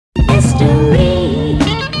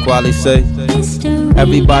Kweli say,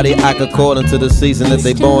 everybody act according to the season that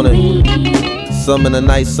they born in. Some in the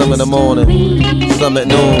night, some in the morning, some at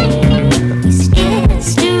noon,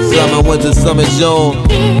 some in winter, some in June.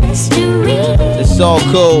 It's all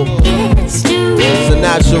cool, it's a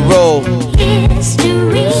natural.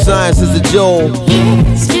 Science is the jewel.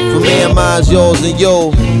 For me and mine's yours and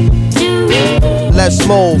you. Let's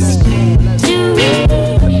move.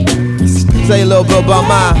 Tell you a little bit about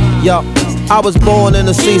mine, yo. I was born in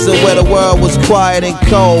a season where the world was quiet and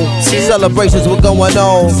cold. Celebrations were going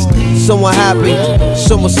on. Some were happy,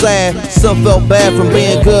 some were sad. Some felt bad from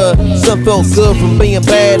being good, some felt good from being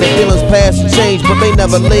bad. And feelings pass and change, but they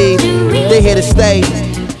never leave. They here to stay.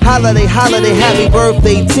 Holiday, holiday, happy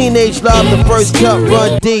birthday. Teenage love, the first cut,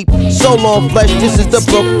 run deep. So long flesh, this is the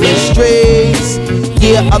Brooklyn streets.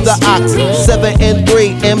 Year of the ox, 7 and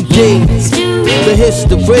 3, MD. The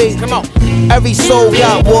history. Come on. Every soul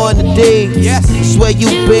got one D. Yes. It's where you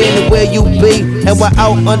been and where you be. And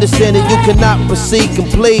without understanding, you cannot proceed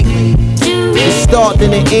complete. It start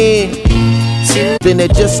then it end. Then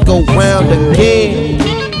it just go round again.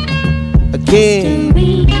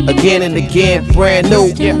 Again and again, brand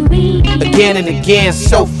new. Again and again,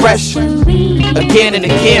 so fresh. Again and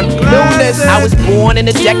again, newness. I was born in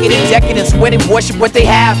a decade of decadence, when it worship what they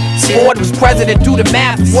have. Ford was president, do the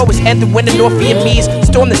math. War was ended when the North Vietnamese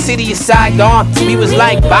stormed the city of Saigon. We was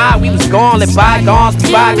like bye, we was gone, let bygones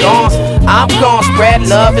be bygones. I'm gone, spread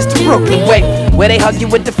love, it's the Brooklyn way, where they hug you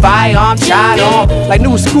with the firearm, child on. Like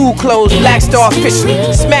new school clothes, Black Star officially.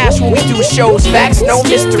 Smash when we do shows, facts, no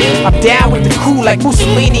mystery. I'm down with the crew like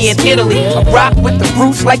Mussolini in Italy. I rock with the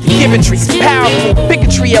roots like the Giventry. Powerful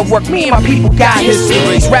bigotry at work, me and my people got history.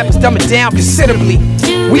 These rappers dumb it down considerably.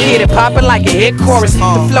 We get it poppin' like a hit chorus.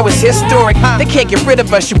 The flow is historic, they can't get rid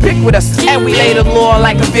of us. You pick with us, and we lay the law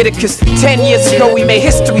like Leviticus. 10 years ago we made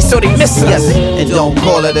history, so they miss us. And don't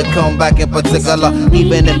call it a comeback in particular,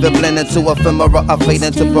 even if it blend into ephemera, I fade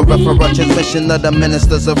into peripheral. Transmission of the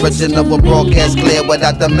minister's original will broadcast clear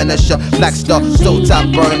without diminisher. Black Star, so top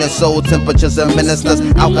burning, soul temperatures and ministers.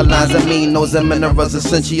 Alkalines, aminos and minerals,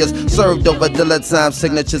 essentials served over time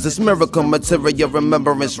signatures. It's miracle material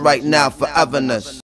remembrance right now, foreverness.